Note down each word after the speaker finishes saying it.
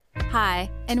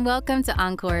Hi, and welcome to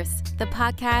On Course, the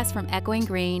podcast from Echoing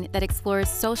Green that explores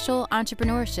social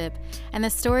entrepreneurship and the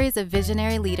stories of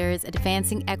visionary leaders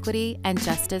advancing equity and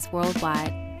justice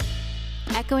worldwide.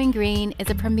 Echoing Green is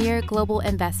a premier global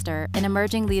investor in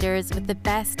emerging leaders with the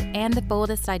best and the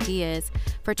boldest ideas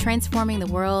for transforming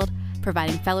the world,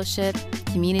 providing fellowship,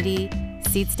 community,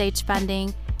 seed stage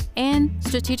funding, and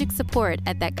strategic support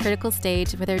at that critical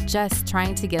stage where they're just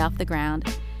trying to get off the ground.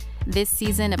 This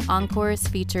season of On Course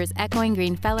features Echoing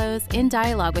Green Fellows in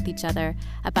dialogue with each other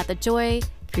about the joy,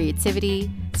 creativity,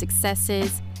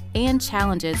 successes, and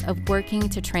challenges of working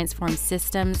to transform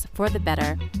systems for the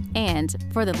better and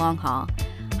for the long haul,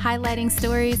 highlighting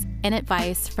stories and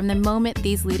advice from the moment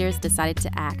these leaders decided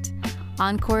to act.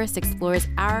 On Course explores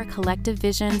our collective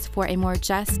visions for a more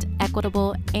just,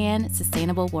 equitable, and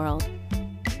sustainable world.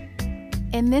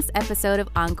 In this episode of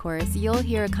On Course, you'll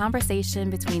hear a conversation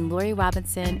between Lori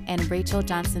Robinson and Rachel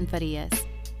Johnson Farias.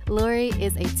 Lori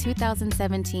is a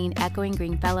 2017 Echoing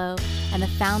Green Fellow and the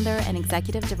founder and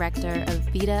executive director of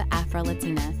Vida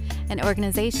Afro-Latina, an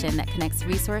organization that connects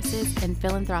resources and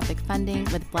philanthropic funding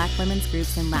with Black women's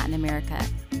groups in Latin America.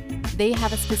 They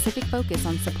have a specific focus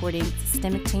on supporting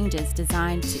systemic changes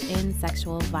designed to end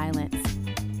sexual violence.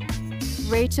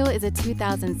 Rachel is a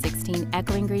 2016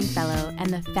 Echoing Green Fellow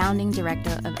and the founding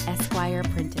director of Esquire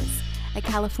Apprentice, a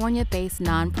California-based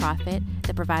nonprofit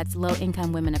that provides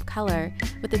low-income women of color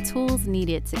with the tools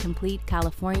needed to complete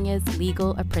California's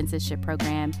legal apprenticeship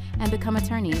program and become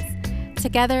attorneys.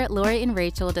 Together, Lori and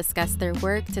Rachel discuss their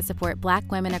work to support Black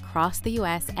women across the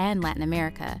U.S. and Latin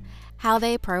America, how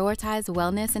they prioritize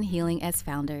wellness and healing as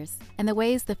founders, and the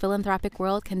ways the philanthropic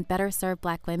world can better serve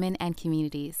Black women and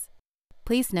communities.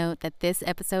 Please note that this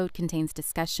episode contains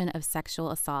discussion of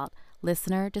sexual assault.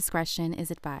 Listener discretion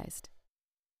is advised.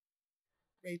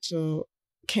 Rachel,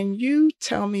 can you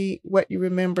tell me what you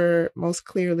remember most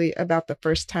clearly about the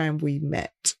first time we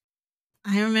met?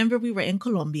 I remember we were in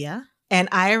Colombia, and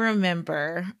I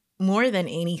remember more than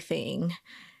anything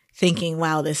thinking,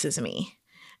 wow, this is me,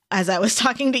 as I was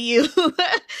talking to you,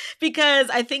 because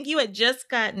I think you had just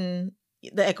gotten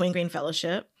the Echoing Green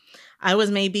Fellowship. I was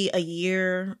maybe a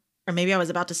year, or maybe I was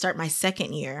about to start my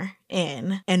second year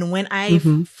in. And when I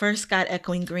first got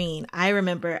Echoing Green, I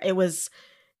remember it was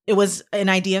an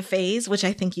idea phase, which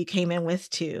I think you came in with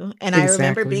too. And I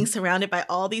remember being surrounded by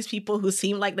all these people who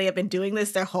seemed like they had been doing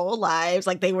this their whole lives.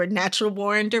 Like they were natural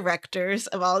born directors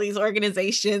of all these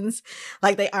organizations.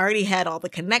 Like they already had all the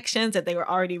connections and they were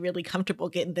already really comfortable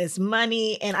getting this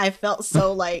money. And I felt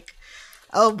so like,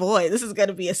 oh boy, this is going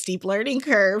to be a steep learning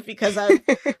curve because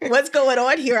what's going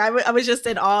on here? I was just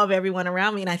in awe of everyone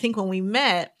around me. And I think when we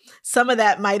met, some of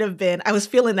that might have been, I was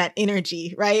feeling that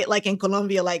energy, right? Like in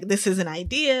Colombia, like this is an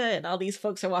idea and all these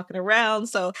folks are walking around.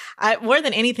 So more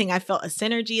than anything, I felt a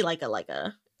synergy, like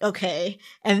a, okay.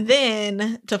 And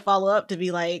then to follow up to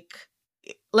be like,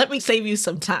 let me save you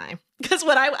some time. Because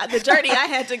the journey I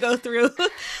had to go through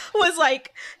was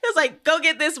like, go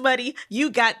get this money. You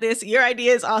got this. Your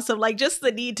idea is awesome. Like just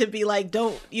the need to be like,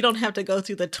 you don't have to go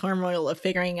through the turmoil of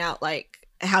figuring out like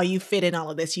how you fit in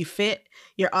all of this. You fit,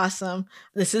 you're awesome.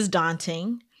 This is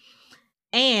daunting.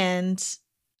 And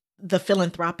the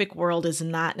philanthropic world is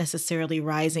not necessarily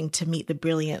rising to meet the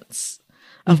brilliance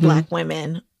of Black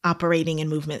women operating in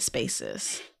movement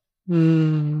spaces.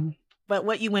 But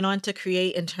what you went on to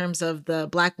create in terms of the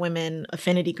Black women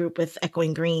affinity group with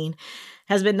Echoing Green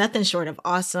has been nothing short of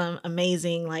awesome,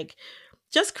 amazing, like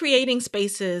just creating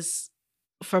spaces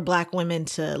for Black women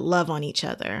to love on each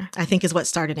other, I think is what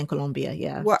started in Colombia.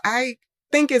 Yeah. Well, I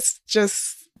think it's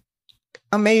just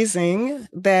amazing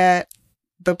that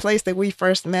the place that we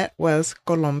first met was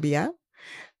Colombia,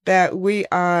 that we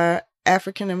are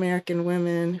African-American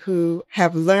women who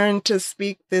have learned to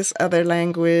speak this other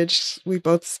language. We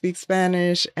both speak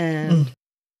Spanish and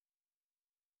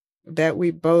that we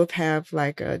both have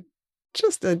like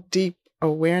just a deep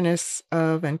awareness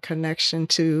of and connection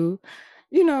to,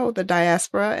 the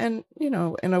diaspora and,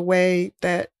 in a way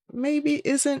that maybe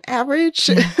isn't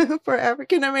average for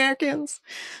African-Americans.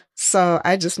 So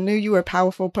I just knew you were a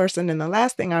powerful person. And the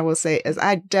last thing I will say is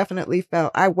I definitely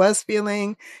I was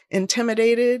feeling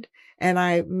intimidated. And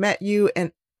I met you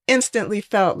and instantly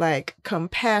felt like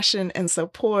compassion and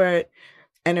support.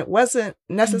 And it wasn't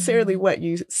necessarily what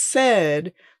you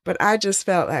said, but I just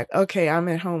felt like, okay, I'm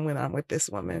at home when I'm with this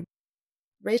woman.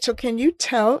 Rachel, can you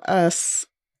tell us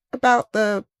about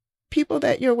the people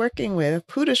that you're working with?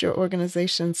 Who does your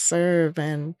organization serve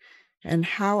and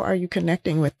how are you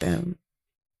connecting with them?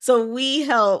 So we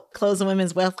help close the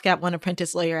women's wealth gap one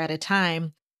apprentice lawyer at a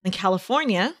time. In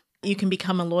California, You can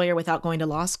become a lawyer without going to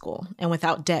law school and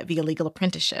without debt via legal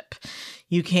apprenticeship.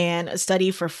 You can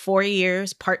study for 4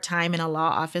 years part-time in a law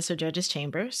office or judge's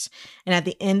chambers. And at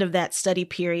the end of that study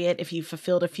period, if you've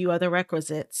fulfilled a few other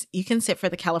requisites, you can sit for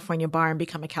the California bar and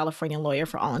become a California lawyer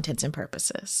for all intents and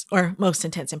purposes, or most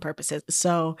intents and purposes.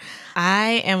 So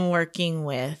I am working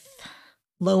with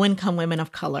low-income women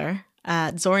of color.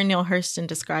 Zora Neale Hurston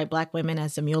described Black women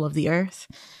as the mule of the earth,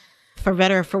 for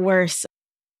better or for worse.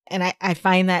 And I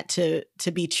find that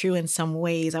to be true in some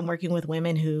ways. I'm working with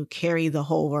women who carry the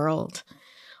whole world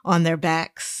on their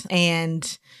backs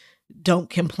and don't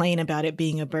complain about it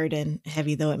being a burden,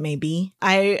 heavy though it may be.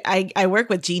 I work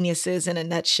with geniuses in a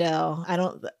nutshell. I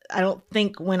don't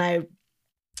think when I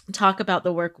talk about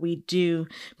the work we do,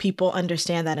 people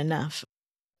understand that enough.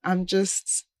 I'm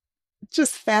just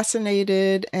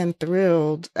fascinated and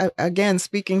thrilled. Again,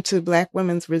 speaking to Black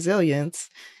women's resilience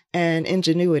and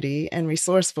ingenuity and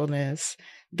resourcefulness,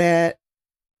 that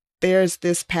there's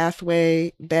this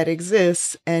pathway that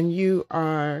exists and you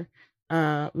are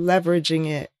leveraging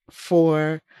it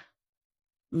for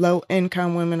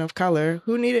low-income women of color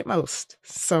who need it most.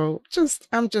 So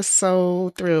I'm just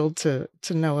so thrilled to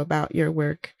know about your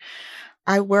work.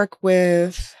 I work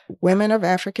with women of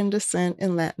African descent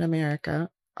in Latin America.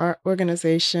 Our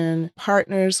organization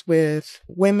partners with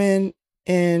women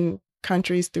in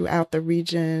countries throughout the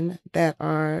region that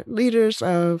are leaders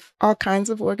of all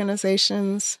kinds of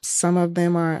organizations. Some of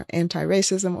them are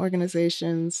anti-racism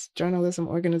organizations, journalism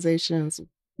organizations,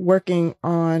 working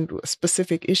on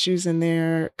specific issues in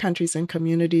their countries and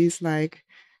communities, like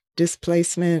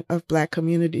displacement of Black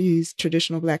communities,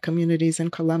 traditional Black communities in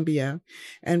Colombia.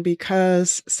 And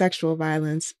because sexual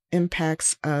violence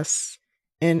impacts us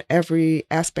in every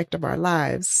aspect of our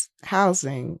lives,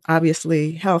 housing,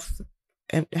 obviously health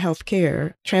and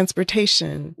healthcare,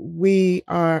 transportation, we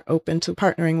are open to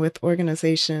partnering with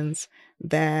organizations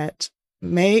that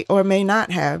may or may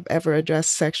not have ever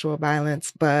addressed sexual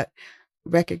violence, but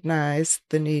recognize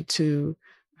the need to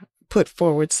put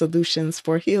forward solutions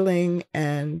for healing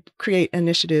and create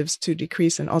initiatives to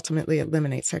decrease and ultimately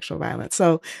eliminate sexual violence.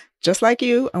 So just like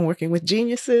you, I'm working with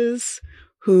geniuses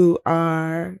who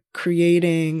are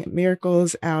creating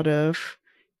miracles out of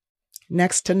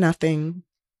next to nothing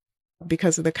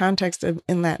because of the context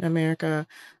in Latin America,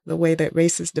 the way that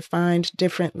race is defined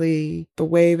differently, the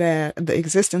way that the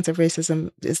existence of racism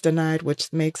is denied,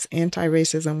 which makes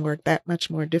anti-racism work that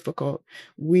much more difficult.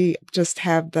 We just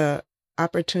have the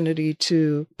opportunity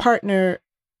to partner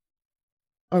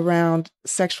around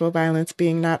sexual violence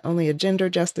being not only a gender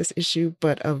justice issue,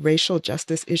 but a racial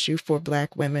justice issue for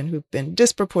Black women who've been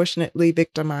disproportionately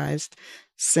victimized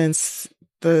since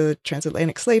the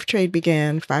transatlantic slave trade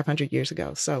began 500 years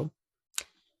ago. So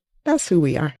that's who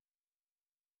we are.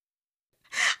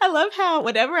 I love how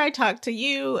whenever I talk to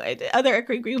you, other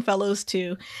Echoing Green fellows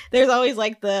too, there's always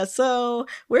like so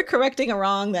we're correcting a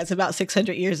wrong that's about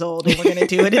 600 years old and we're going to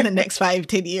do it in the next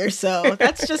 5-10 years. So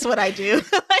that's just what I do.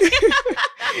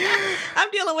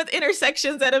 I'm dealing with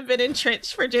intersections that have been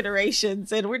entrenched for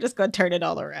generations and we're just going to turn it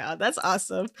all around. That's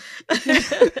awesome.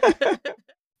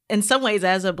 In some ways,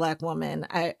 as a Black woman,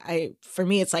 for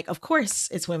me, it's like, of course,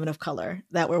 it's women of color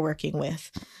that we're working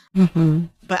with. Mm-hmm.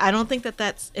 But I don't think that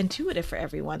that's intuitive for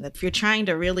everyone. That if you're trying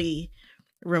to really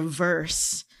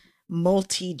reverse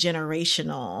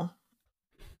multi-generational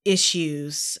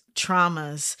issues,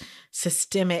 traumas,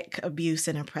 systemic abuse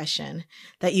and oppression,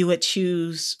 that you would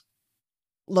choose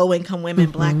low-income women,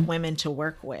 Mm-hmm. Black women to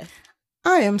work with.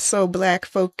 I am so Black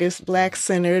focused, Black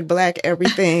centered, Black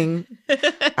everything.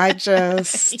 I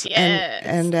just, Yes.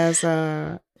 and as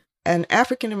an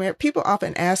African American, people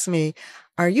often ask me,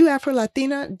 are you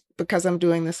Afro-Latina? Because I'm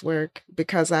doing this work,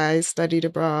 because I studied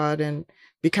abroad and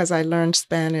because I learned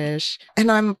Spanish.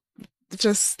 And I'm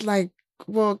just like,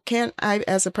 well, can't I,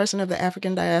 as a person of the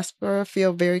African diaspora,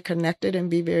 feel very connected and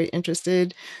be very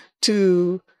interested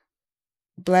to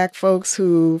Black folks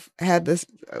who've had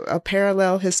a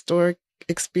parallel historic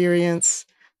experience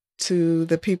to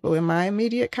the people in my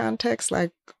immediate context?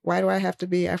 Like, why do I have to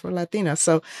be Afro-Latina?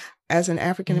 So as an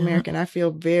African American, I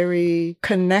feel very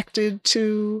connected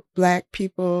to Black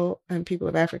people and people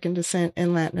of African descent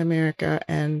in Latin America.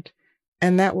 And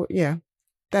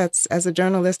that's, as a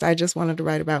journalist, I just wanted to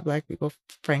write about Black people,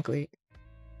 frankly.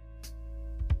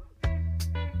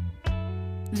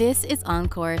 This is On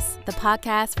Course, the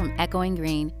podcast from Echoing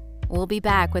Green. We'll be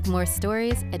back with more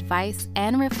stories, advice,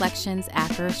 and reflections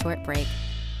after a short break.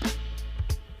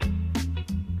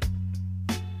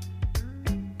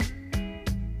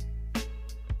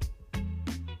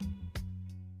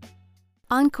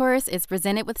 On Course is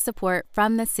presented with support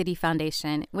from the Citi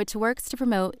Foundation, which works to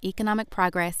promote economic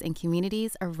progress in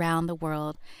communities around the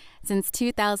world. Since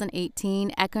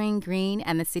 2018, Echoing Green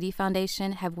and the Citi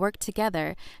Foundation have worked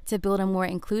together to build a more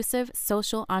inclusive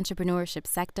social entrepreneurship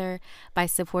sector by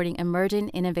supporting emerging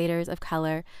innovators of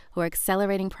color who are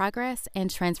accelerating progress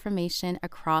and transformation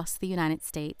across the United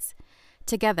States.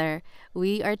 Together,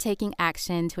 we are taking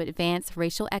action to advance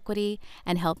racial equity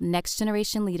and help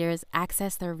next-generation leaders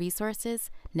access their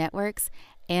resources, networks,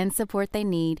 and support they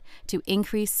need to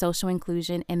increase social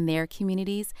inclusion in their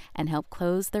communities and help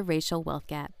close the racial wealth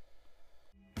gap.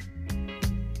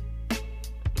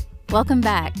 Welcome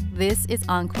back. This is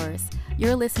On Course.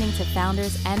 You're listening to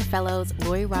founders and fellows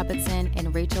Lori Robertson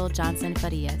and Rachel Johnson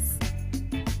Farias.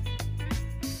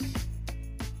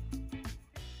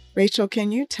 Rachel,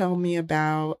 can you tell me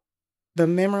about the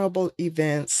memorable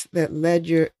events that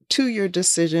led to your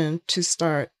decision to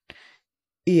start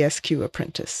ESQ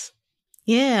Apprentice?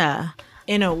 Yeah.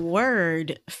 In a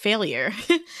word, failure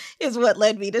is what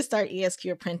led me to start ESQ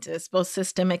Apprentice, both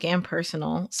systemic and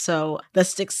personal. So the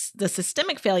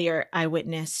systemic failure I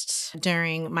witnessed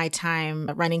during my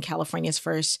time running California's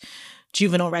first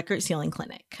juvenile record sealing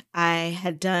clinic. I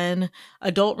had done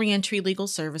adult reentry legal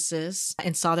services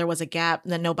and saw there was a gap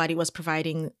that nobody was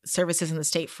providing services in the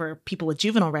state for people with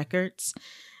juvenile records.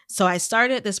 So I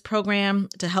started this program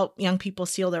to help young people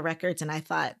seal their records, and I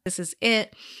thought, this is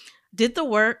it. Did the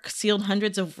work, sealed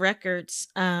hundreds of records,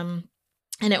 and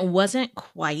it wasn't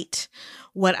quite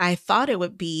what I thought it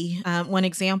would be. One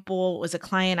example was a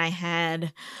client I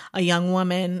had, a young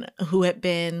woman who had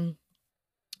been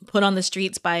put on the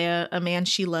streets by a man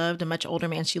she loved, a much older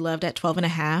man she loved at 12 and a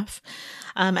half,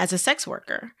 as a sex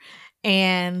worker.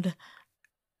 And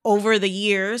over the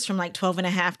years, from like 12 and a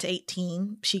half to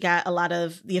 18, she got a lot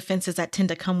of the offenses that tend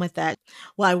to come with that.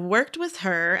 Well, I worked with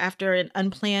her after an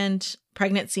unplanned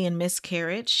pregnancy and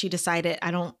miscarriage. She decided,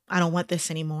 I don't want this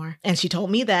anymore. And she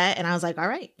told me that. And I was like, all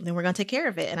right, then we're going to take care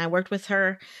of it. And I worked with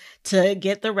her to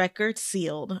get the record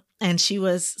sealed. And she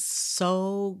was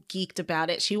so geeked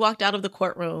about it. She walked out of the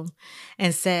courtroom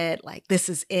and said, like, this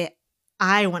is it.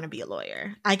 I want to be a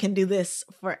lawyer. I can do this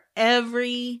for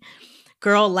every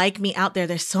girl like me out there.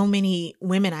 There's so many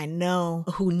women I know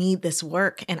who need this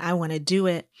work and I want to do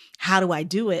it. How do I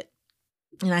do it?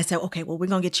 And I said, okay, well, we're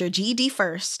going to get your GED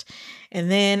first. And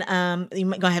then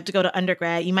you're going to have to go to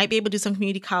undergrad. You might be able to do some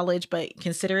community college, but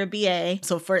consider a BA.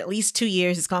 So for at least 2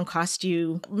 years, it's going to cost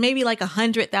you maybe like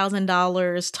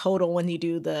 $100,000 total when you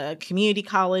do the community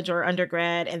college or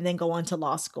undergrad and then go on to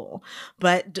law school.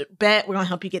 But bet we're going to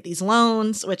help you get these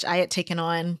loans, which I had taken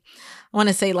on, I want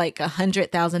to say like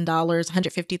 $100,000,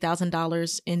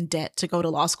 $150,000 in debt to go to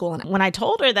law school. And when I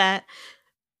told her that,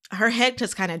 her head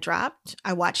just kind of dropped.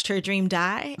 I watched her dream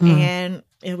die and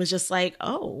it was just like,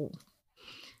 oh,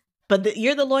 but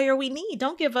you're the lawyer we need.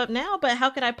 Don't give up now. But how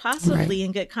could I possibly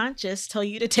in good conscience tell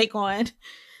you to take on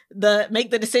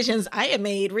make the decisions I had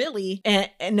made, really? And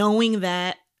knowing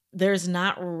that there's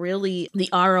not really the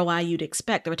ROI you'd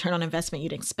expect, the return on investment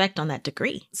you'd expect on that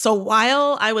degree. So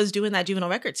while I was doing that juvenile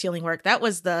record sealing work, that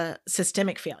was the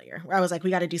systemic failure where I was like, we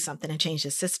got to do something and change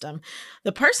the system.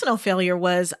 The personal failure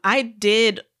was I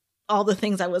did all the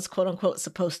things I was quote unquote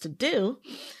supposed to do.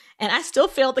 And I still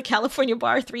failed the California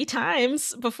bar 3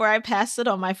 times before I passed it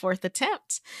on my 4th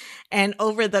attempt. And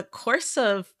over the course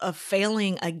of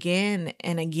failing again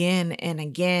and again and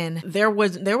again, there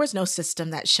was no system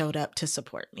that showed up to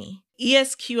support me.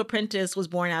 ESQ Apprentice was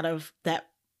born out of that.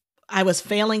 I was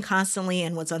failing constantly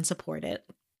and was unsupported.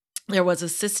 There was a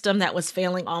system that was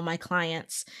failing all my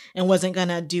clients and wasn't going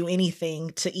to do anything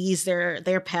to ease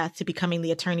their path to becoming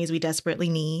the attorneys we desperately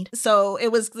need. So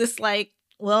it was this like,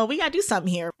 well, we got to do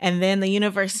something here. And then the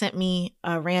universe sent me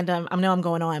a random, I know I'm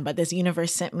going on, but this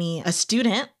universe sent me a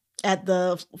student at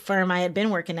the firm I had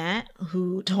been working at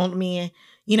who told me,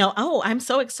 oh, I'm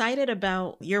so excited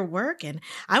about your work and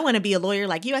I want to be a lawyer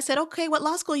like you. I said, okay, what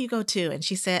law school you go to? And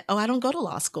she said, oh, I don't go to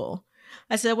law school.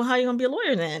 I said, well, how are you going to be a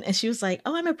lawyer then? And she was like,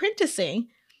 oh, I'm apprenticing.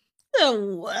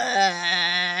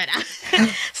 What?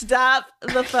 Stop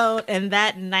the phone. And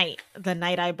that night, the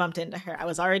night I bumped into her, I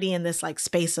was already in this like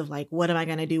space of like, what am I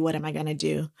going to do? What am I going to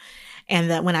do? And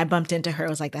that when I bumped into her, I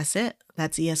was like, that's it.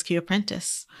 That's ESQ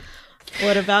Apprentice.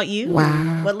 What about you?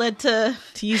 Wow. What led to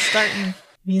you starting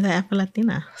Vida Afro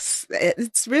Latina?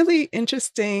 It's really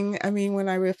interesting. I mean, when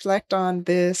I reflect on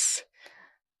this,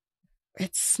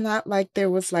 it's not like there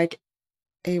was like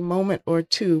a moment or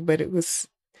two, but it was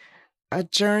a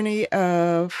journey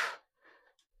of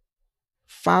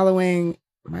following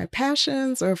my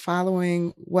passions or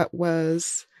following what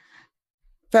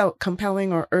felt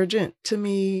compelling or urgent to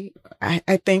me.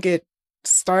 I think it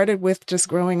started with just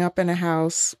growing up in a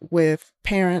house with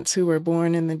parents who were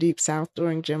born in the Deep South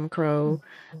during Jim Crow.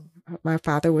 My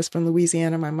father was from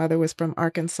Louisiana, my mother was from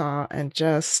Arkansas, and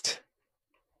just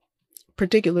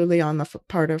particularly on the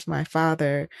part of my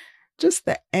father, just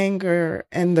the anger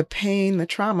and the pain, the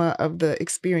trauma of the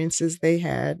experiences they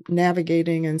had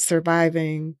navigating and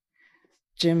surviving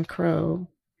Jim Crow.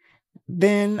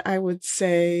 Then I would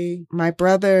say my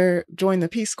brother joined the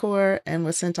Peace Corps and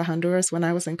was sent to Honduras when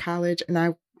I was in college, and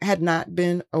I had not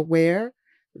been aware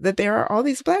that there are all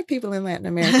these Black people in Latin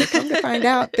America. Come to find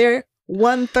out, they're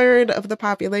 1/3 of the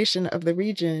population of the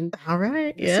region. All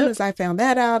right. As soon as I found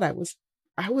that out, I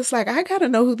was like, I got to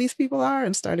know who these people are,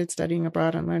 and started studying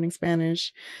abroad and learning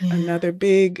Spanish. Yeah. Another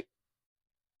big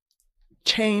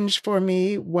change for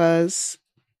me was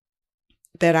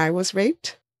that I was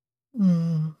raped.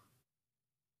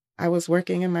 I was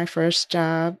working in my first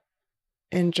job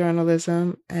in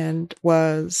journalism and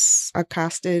was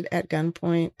accosted at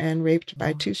gunpoint and raped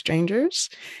by 2 strangers,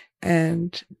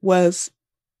 and was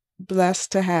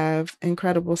blessed to have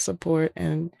incredible support.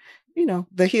 And, you know,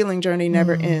 the healing journey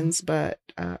never ends, but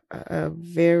a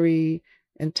very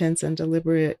intense and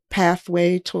deliberate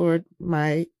pathway toward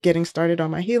my getting started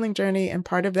on my healing journey. And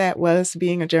part of that was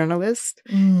being a journalist.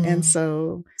 And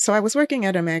so I was working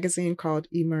at a magazine called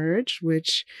Emerge,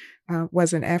 which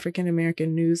was an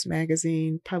African-American news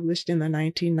magazine published in the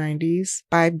 1990s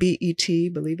by BET.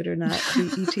 Believe it or not,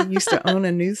 BET used to own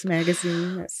a news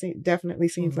magazine. That definitely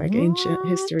seems like ancient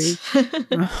history.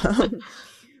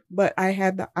 But I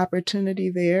had the opportunity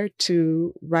there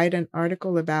to write an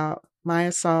article about my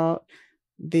assault,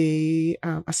 the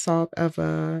assault of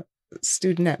a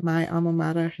student at my alma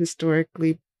mater,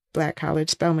 historically Black college,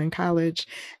 Spelman College.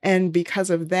 And because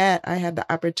of that, I had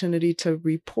the opportunity to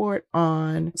report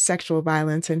on sexual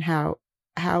violence and how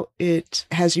it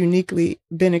has uniquely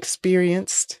been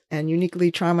experienced and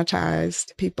uniquely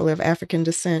traumatized people of African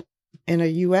descent in a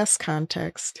U.S.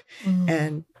 context.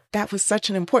 And that was such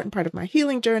an important part of my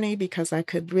healing journey, because I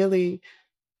could really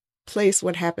place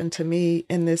what happened to me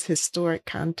in this historic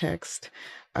context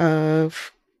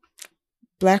of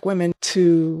Black women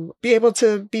to be able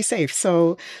to be safe.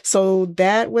 So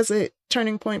that was a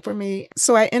turning point for me.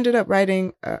 So I ended up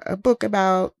writing a book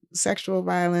about sexual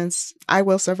violence, I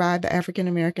Will Survive, the African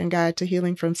American Guide to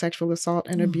Healing from Sexual Assault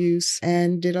and Abuse,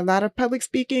 and did a lot of public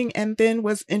speaking, and then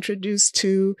was introduced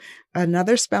to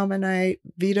another Spelmanite,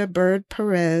 Vida Bird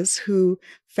Perez, who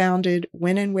founded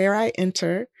When and Where I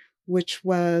Enter, which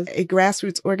was a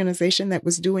grassroots organization that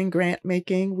was doing grant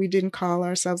making. We didn't call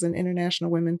ourselves an International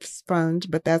Women's Fund,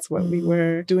 but that's what we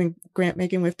were doing, grant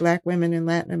making with Black women in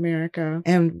Latin America.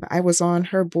 And I was on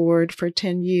her board for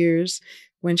 10 years.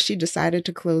 When she decided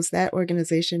to close that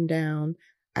organization down,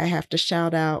 I have to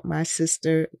shout out my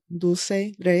sister,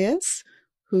 Dulce Reyes,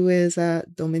 who is a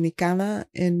Dominicana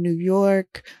in New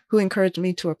York, who encouraged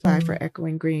me to apply for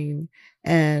Echoing Green.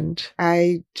 And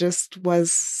I just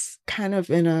was kind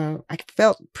of I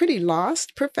felt pretty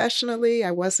lost professionally. I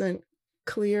wasn't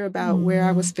clear about where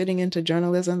I was fitting into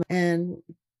journalism. And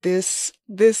this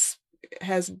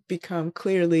has become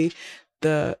clearly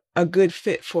a good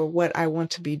fit for what I want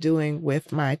to be doing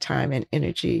with my time and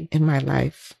energy in my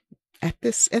life at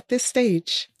this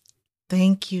stage.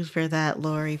 Thank you for that,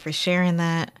 Lori, for sharing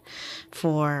that,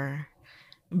 for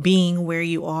being where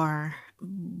you are,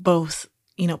 both,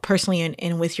 you know, personally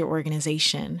and with your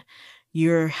organization.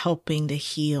 You're helping to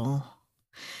heal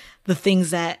the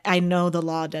things that I know the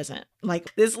law doesn't.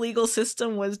 Like, this legal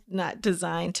system was not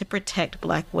designed to protect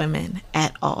Black women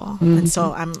at all. And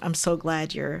so I'm so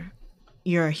glad your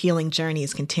healing journey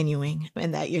is continuing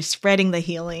and that you're spreading the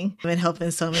healing and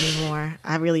helping so many more.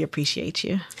 I really appreciate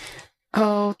you.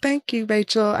 Oh, thank you,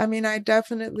 Rachel. I mean, I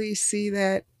definitely see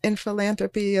that in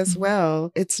philanthropy as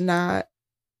well.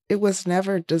 It was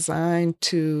never designed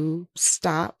to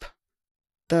stop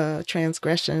the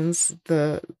transgressions,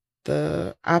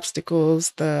 the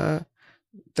obstacles, the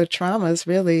traumas,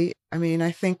 really. I mean,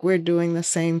 I think we're doing the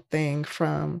same thing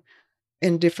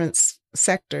in different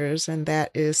sectors, and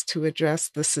that is to address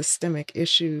the systemic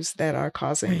issues that are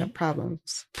causing the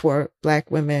problems for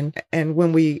Black women. And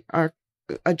when we are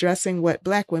addressing what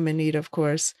Black women need, of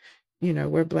course, you know,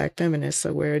 we're Black feminists,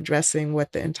 so we're addressing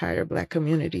what the entire Black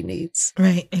community needs.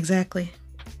 Right, exactly.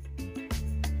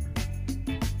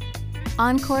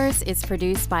 On Course is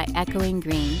produced by Echoing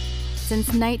Green.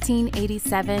 Since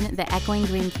 1987, the Echoing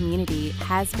Green community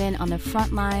has been on the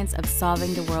front lines of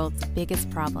solving the world's biggest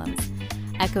problems.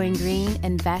 Echoing Green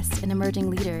invests in emerging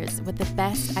leaders with the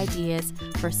best ideas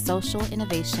for social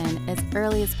innovation as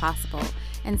early as possible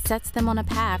and sets them on a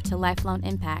path to lifelong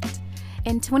impact.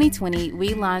 In 2020,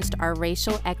 we launched our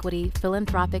Racial Equity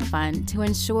Philanthropic Fund to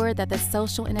ensure that the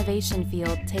social innovation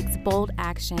field takes bold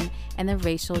action in the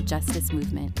racial justice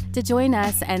movement. To join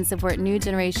us and support new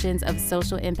generations of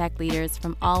social impact leaders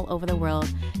from all over the world,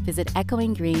 visit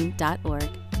echoinggreen.org.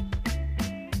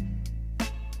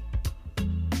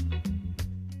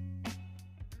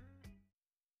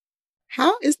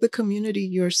 How is the community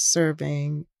you're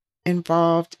serving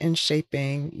involved in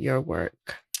shaping your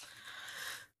work?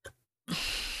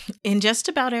 In just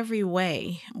about every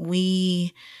way.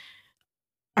 We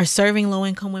are serving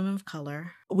low-income women of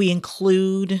color. We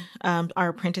include our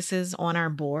apprentices on our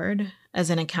board as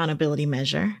an accountability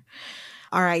measure.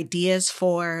 Our ideas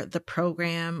for the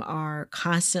program are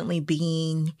constantly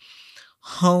being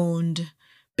honed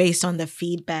based on the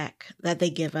feedback that they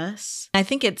give us. I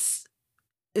think it's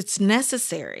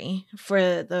necessary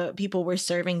for the people we're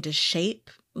serving to shape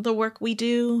the work we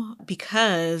do,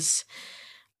 because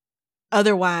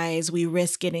otherwise we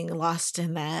risk getting lost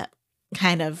in that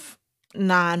kind of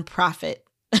nonprofit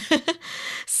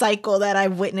cycle that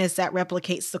I've witnessed that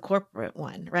replicates the corporate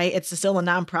one, right? It's still a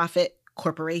nonprofit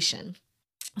corporation.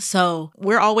 So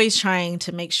we're always trying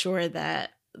to make sure that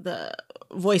the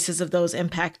voices of those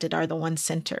impacted are the ones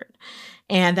centered.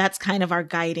 And that's kind of our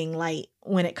guiding light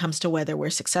when it comes to whether we're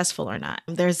successful or not.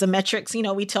 There's the metrics,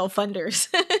 we tell funders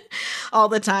all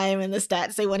the time, and the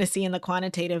stats they want to see in the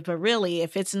quantitative, but really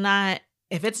if it's not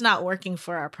working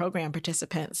for our program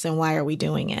participants, then why are we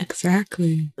doing it?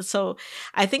 Exactly. So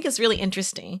I think it's really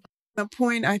interesting. The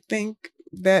point I think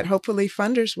that hopefully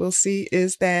funders will see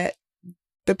is that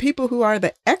the people who are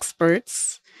the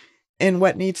experts in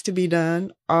what needs to be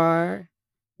done are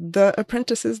the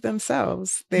apprentices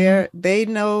themselves. They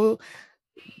know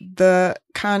the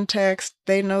context,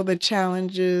 they know the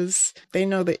challenges, they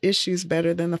know the issues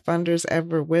better than the funders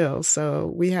ever will.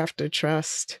 So we have to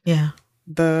trust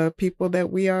the people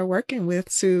that we are working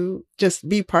with to just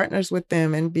be partners with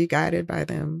them and be guided by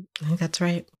them. I think that's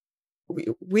right.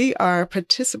 We are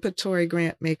participatory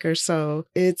grant makers, so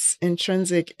it's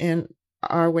intrinsic in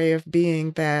our way of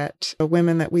being that the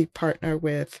women that we partner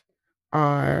with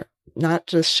are not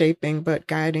just shaping, but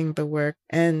guiding the work.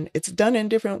 And it's done in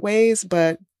different ways,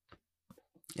 but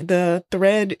the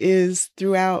thread is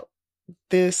throughout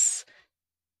this,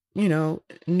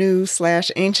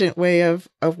 new/ancient way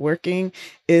of working,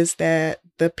 is that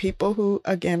the people who,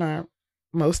 again, are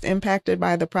most impacted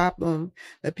by the problem,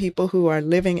 the people who are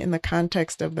living in the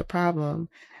context of the problem,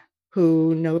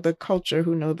 who know the culture,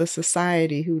 who know the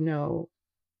society, who know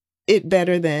it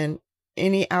better than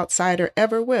any outsider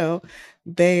ever will,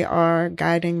 they are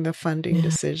guiding the funding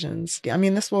decisions. I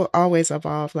mean, this will always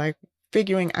evolve, like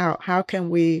figuring out how can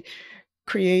we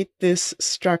create this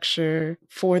structure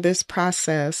for this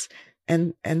process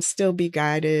and still be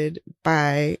guided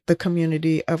by the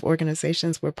community of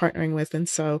organizations we're partnering with. And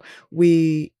so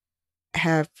we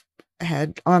have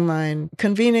had online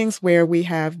convenings where we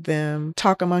have them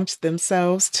talk amongst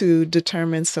themselves to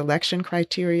determine selection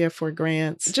criteria for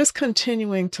grants, just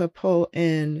continuing to pull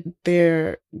in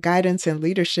their guidance and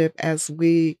leadership as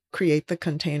we create the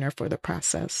container for the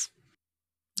process.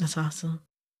 That's awesome.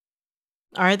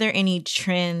 Are there any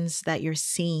trends that you're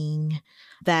seeing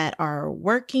that are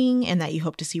working and that you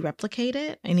hope to see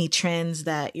replicated? Any trends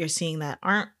that you're seeing that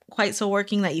aren't quite so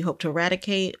working that you hope to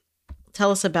eradicate?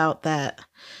 Tell us about that.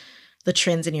 The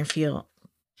trends in your field.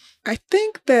 I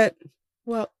think that,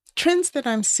 trends that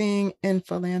I'm seeing in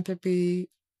philanthropy,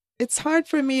 it's hard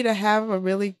for me to have a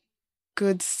really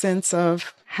good sense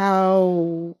of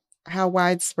how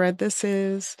widespread this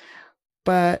is,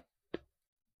 but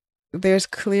there's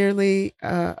clearly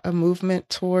a movement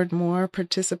toward more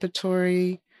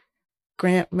participatory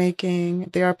grant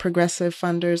making. There are progressive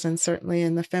funders, and certainly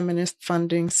in the feminist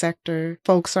funding sector,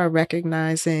 folks are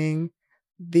recognizing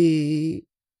the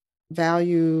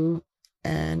value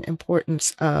and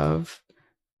importance of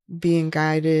being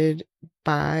guided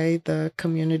by the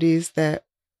communities that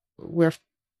we're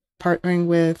partnering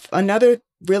with. Another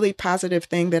really positive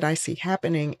thing that I see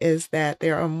happening is that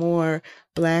there are more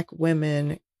Black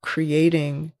women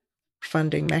creating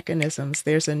funding mechanisms.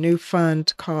 There's a new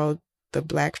fund called the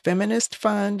Black Feminist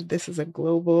Fund. This is a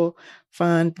global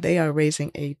fund. They are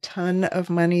raising a ton of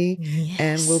money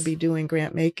and will be doing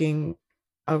grant making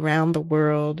around the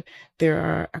world. There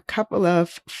are a couple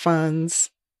of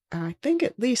funds, I think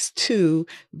at least 2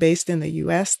 based in the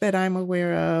US that I'm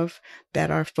aware of, that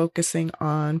are focusing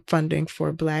on funding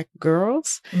for Black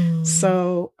girls.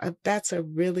 So that's a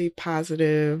really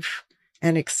positive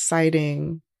and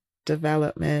exciting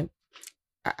development.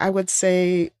 I would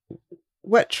say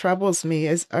what troubles me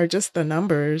are just the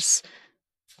numbers,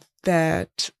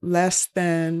 that less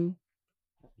than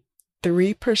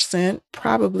 3%,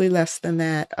 probably less than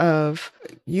that, of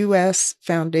U.S.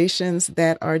 foundations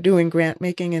that are doing grant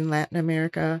making in Latin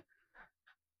America.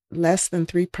 Less than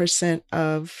 3%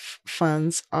 of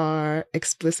funds are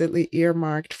explicitly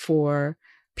earmarked for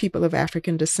people of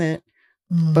African descent.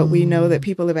 But we know that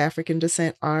people of African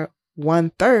descent are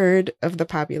 1/3 of the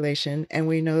population, and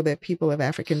we know that people of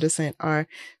African descent are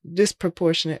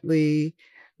disproportionately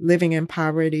living in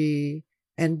poverty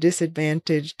and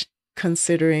disadvantaged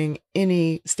considering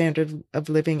any standard of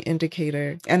living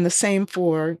indicator. And the same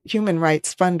for human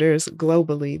rights funders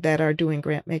globally that are doing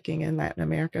grant making in Latin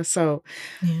America. So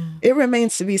it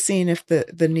remains to be seen if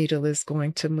the needle is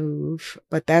going to move.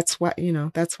 But that's why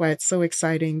it's so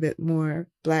exciting that more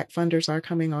Black funders are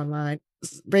coming online.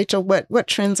 Rachel, what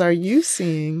trends are you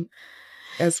seeing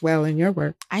as well in your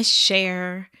work? I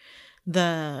share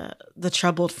the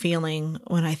troubled feeling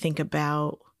when I think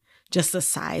about just the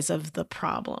size of the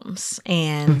problems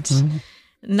and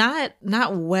not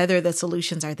whether the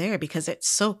solutions are there, because it's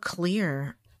so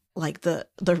clear, like the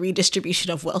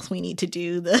redistribution of wealth we need to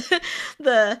do.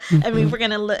 I mean, if we're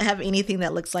going to have anything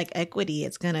that looks like equity,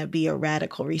 it's going to be a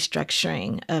radical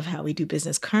restructuring of how we do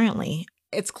business currently.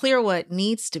 It's clear what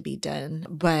needs to be done,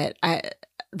 but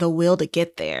the will to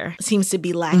get there seems to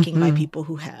be lacking by people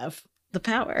who have the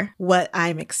power. What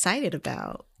I'm excited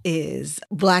about is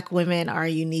Black women are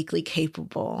uniquely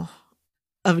capable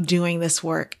of doing this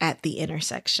work at the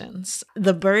intersections.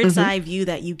 The bird's eye view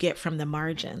that you get from the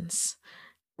margins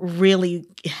really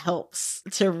helps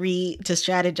to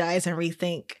strategize and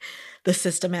rethink the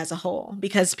system as a whole,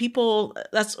 because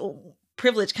that's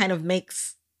privilege kind of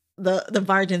makes the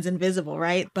margins invisible,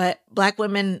 right? But Black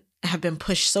women have been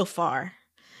pushed so far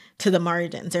to the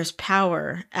margins. There's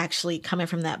power actually coming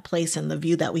from that place and the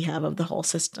view that we have of the whole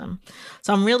system.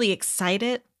 So I'm really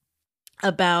excited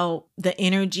about the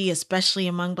energy, especially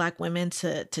among Black women,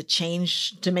 to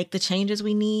make the changes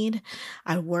we need.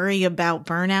 I worry about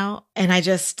burnout. And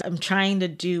I'm trying to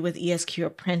do with ESQ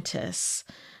Apprentice,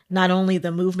 not only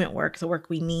the movement work, the work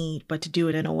we need, but to do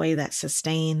it in a way that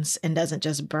sustains and doesn't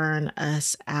just burn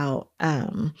us out.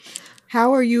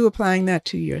 How are you applying that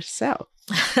to yourself?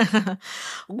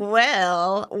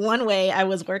 Well, one way, I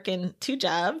was working 2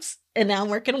 jobs and now I'm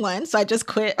working 1. So I just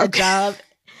quit a job,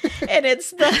 and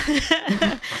it's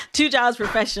the 2 jobs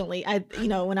professionally.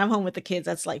 When I'm home with the kids,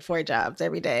 that's like 4 jobs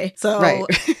every day. So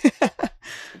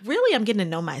really, I'm getting to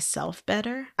know myself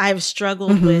better. I've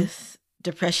struggled with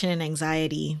depression and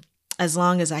anxiety as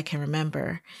long as I can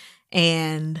remember,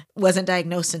 and wasn't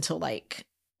diagnosed until like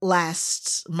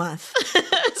last month.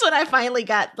 That's when I finally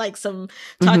got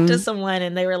talked to someone,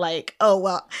 and they were like, oh,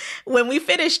 well, when we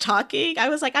finished talking, I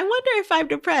was like, I wonder if I'm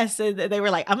depressed. And they were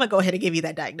like, I'm going to go ahead and give you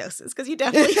that diagnosis, because you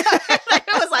definitely are.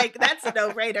 I was like, that's a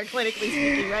no-brainer, clinically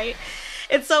speaking, right?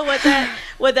 And so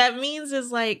what that means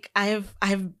is like,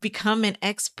 I've become an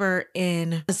expert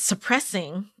in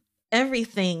suppressing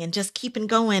everything and just keeping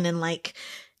going, and like,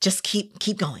 just keep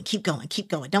going.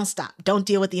 Don't stop. Don't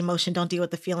deal with the emotion. Don't deal with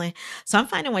the feeling. So I'm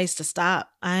finding ways to stop.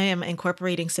 I am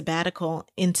incorporating sabbatical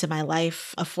into my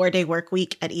life. A 4-day work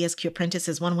week at ESQ Apprentice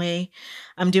is one way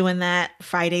I'm doing that.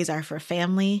 Fridays are for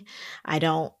family. I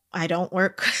don't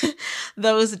work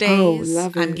those days. Oh,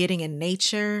 love it. I'm getting in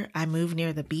nature. I move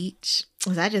near the beach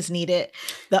because I just need it.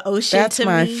 The ocean. That's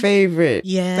my favorite.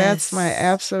 Yes. That's my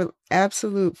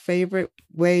absolute favorite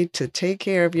way to take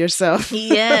care of yourself.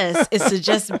 Yes. It's to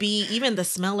just be, even the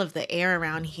smell of the air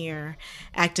around here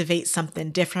activates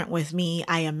something different with me.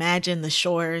 I imagine the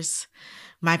shores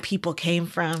my people came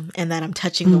from, and that I'm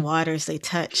touching the waters they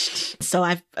touched. So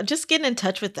I'm just getting in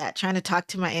touch with that, trying to talk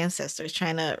to my ancestors,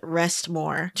 trying to rest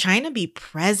more, trying to be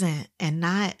present and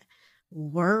not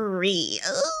worry.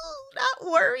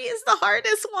 Not worry is the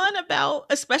hardest one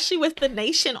especially with the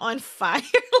nation on fire.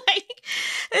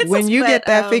 When you get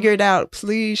that figured out,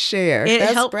 please share.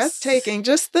 That's helps. Breathtaking.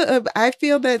 I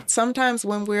feel that sometimes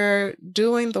when we're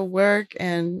doing the work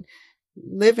and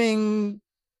living,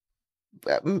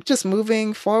 just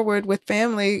moving forward with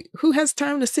family, who has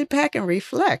time to sit back and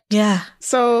reflect? Yeah.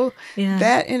 So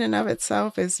that in and of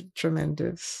itself is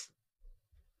tremendous.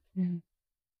 Yeah.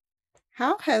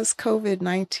 How has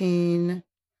COVID-19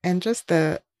 and just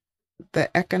the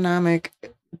economic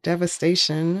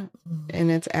devastation in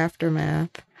its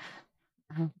aftermath,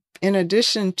 in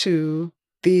addition to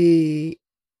the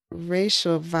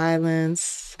racial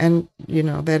violence and,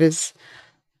 that is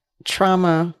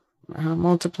trauma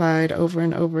multiplied over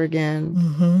and over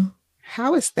again,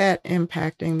 how is that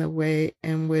impacting the way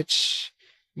in which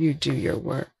you do your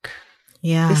work?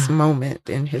 Yeah. This moment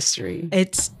in history.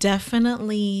 It's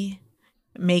definitely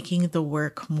making the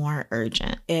work more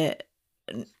urgent. It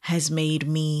has made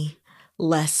me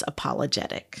less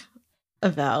apologetic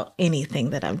about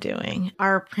anything that I'm doing.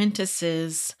 Our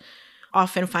apprentices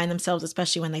often find themselves,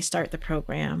 especially when they start the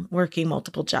program, working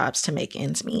multiple jobs to make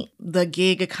ends meet. The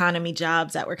gig economy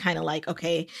jobs that were kind of like,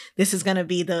 okay, this is going to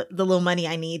be the little money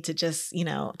I need to just,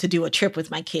 to do a trip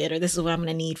with my kid, or this is what I'm going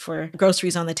to need for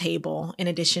groceries on the table, in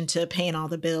addition to paying all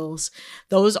the bills.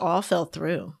 Those all fell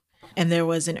through. And there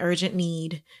was an urgent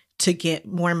need to get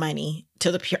more money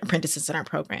to the apprentices in our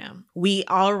program. We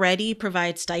already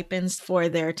provide stipends for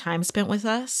their time spent with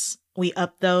us. We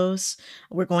up those.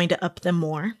 We're going to up them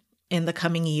more in the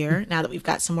coming year, now that we've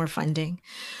got some more funding.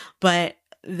 But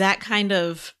that kind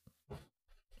of,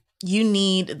 you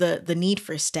need the need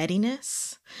for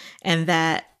steadiness, and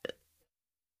that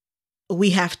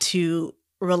we have to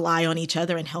rely on each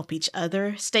other and help each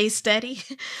other stay steady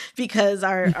because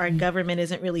our government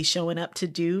isn't really showing up to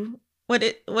do what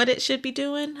it should be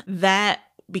doing. That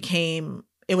became,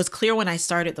 it was clear when I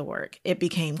started the work. It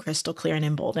became crystal clear and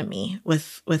emboldened me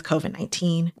with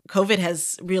COVID-19. COVID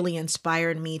has really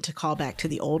inspired me to call back to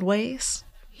the old ways,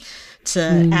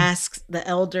 to ask the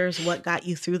elders what got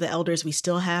you through, the elders we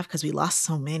still have, because we lost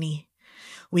so many.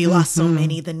 We lost so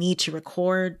many. The need to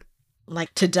record,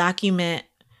 like to document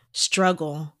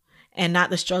struggle, and not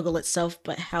the struggle itself,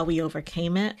 but how we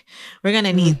overcame it. We're going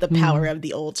to need the power of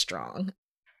the old strong.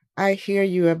 I hear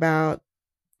you about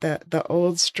the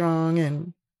old strong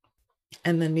and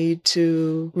the need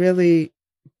to really,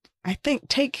 I think,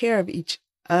 take care of each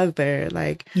other,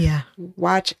 like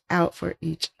watch out for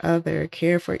each other,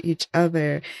 care for each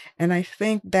other. And I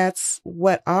think that's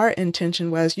what our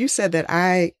intention was. You said that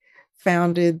I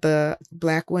founded the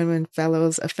Black Women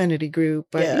Fellows Affinity Group,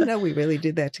 but we really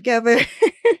did that together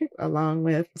along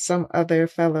with some other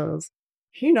fellows.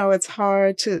 It's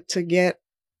hard to get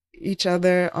each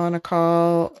other on a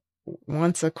call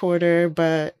once a quarter,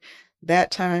 but that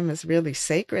time is really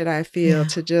sacred, I feel,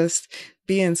 to just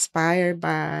be inspired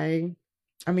by,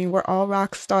 we're all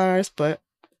rock stars, but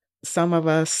some of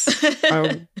us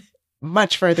are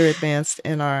much further advanced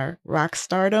in our rock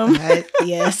stardom.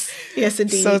 Yes,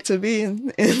 indeed. So to be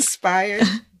inspired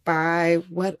by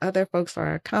what other folks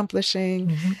are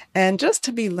accomplishing, and just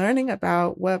to be learning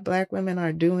about what Black women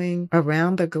are doing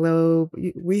around the globe.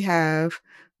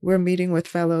 We're meeting with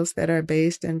fellows that are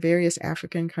based in various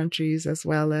African countries as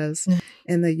well as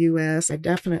in the U.S. I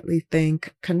definitely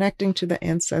think connecting to the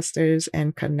ancestors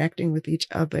and connecting with each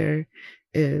other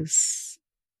is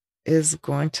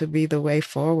going to be the way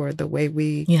forward, the way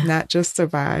we not just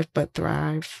survive, but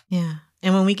thrive. Yeah.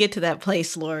 And when we get to that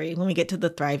place, Lori, when we get to the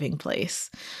thriving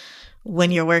place, when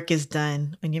your work is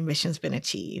done, when your mission's been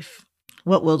achieved,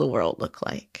 what will the world look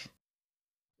like?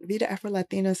 Vida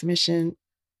Afro-Latina's mission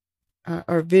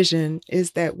or vision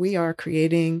is that we are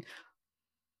creating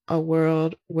a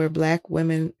world where Black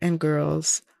women and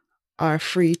girls are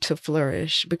free to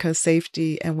flourish because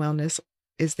safety and wellness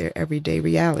is their everyday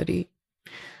reality.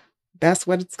 That's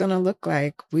what it's going to look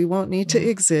like. We won't need to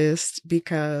exist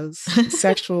because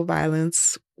sexual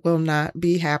violence will not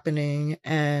be happening.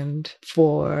 And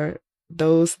for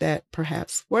those that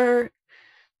perhaps were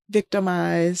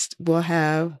victimized, will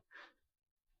have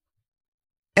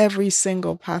every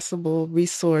single possible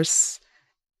resource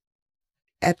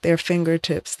at their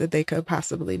fingertips that they could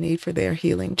possibly need for their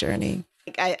healing journey.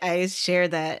 I share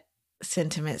that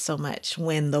sentiment so much.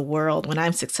 When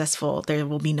I'm successful, there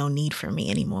will be no need for me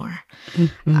anymore.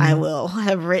 I will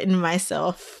have written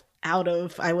myself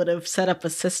I would have set up a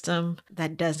system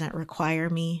that doesn't require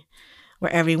me,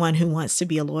 where everyone who wants to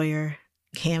be a lawyer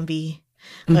can be,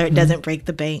 where it doesn't break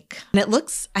the bank. And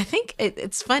I think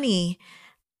it's funny.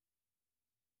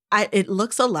 It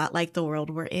looks a lot like the world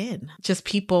we're in. Just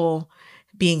people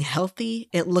being healthy.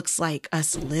 It looks like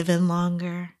us living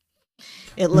longer.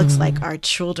 It looks like our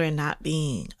children not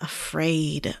being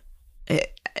afraid.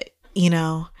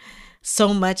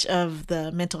 So much of the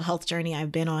mental health journey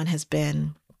I've been on has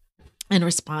been in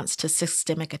response to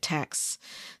systemic attacks,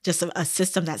 just a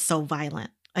system that's so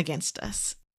violent against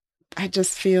us. I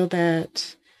just feel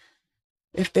that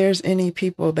if there's any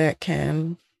people that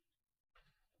can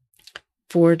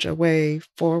forge a way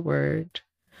forward,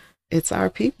 it's our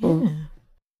people. Yeah.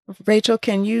 Rachel,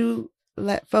 can you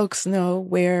let folks know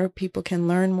where people can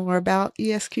learn more about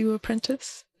ESQ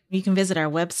Apprentice? You can visit our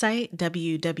website,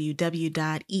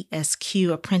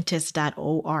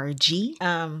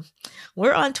 www.esqapprentice.org.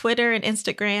 We're on Twitter and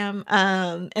Instagram.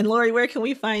 And Lori, where can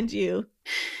we find you?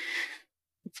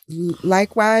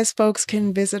 Likewise, folks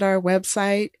can visit our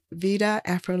website,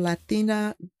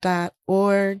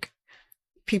 vidaafrolatina.org.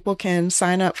 People can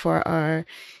sign up for our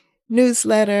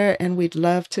newsletter, and we'd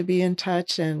love to be in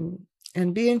touch and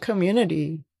be in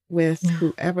community with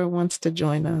whoever wants to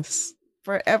join us.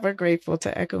 forever grateful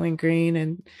to Echoing Green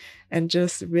and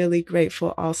just really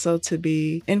grateful also to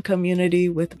be in community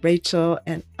with Rachel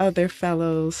and other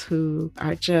fellows who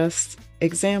are just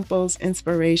examples,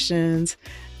 inspirations,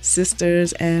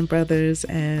 sisters and brothers,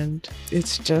 and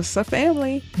it's just a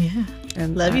family. Yeah.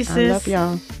 And love you, sis. I love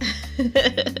y'all.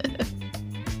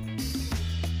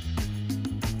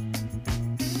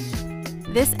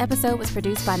 This episode was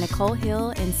produced by Nicole Hill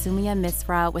and Sumia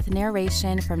Misra with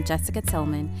narration from Jessica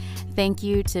Tillman. Thank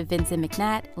you to Vincent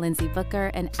McNatt, Lindsay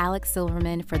Booker, and Alex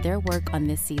Silverman for their work on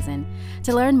this season.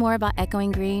 To learn more about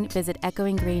Echoing Green, visit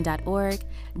echoinggreen.org.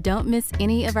 Don't miss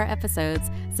any of our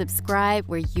episodes. Subscribe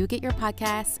where you get your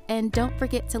podcasts, and don't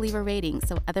forget to leave a rating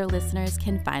so other listeners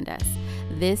can find us.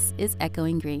 This is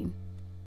Echoing Green.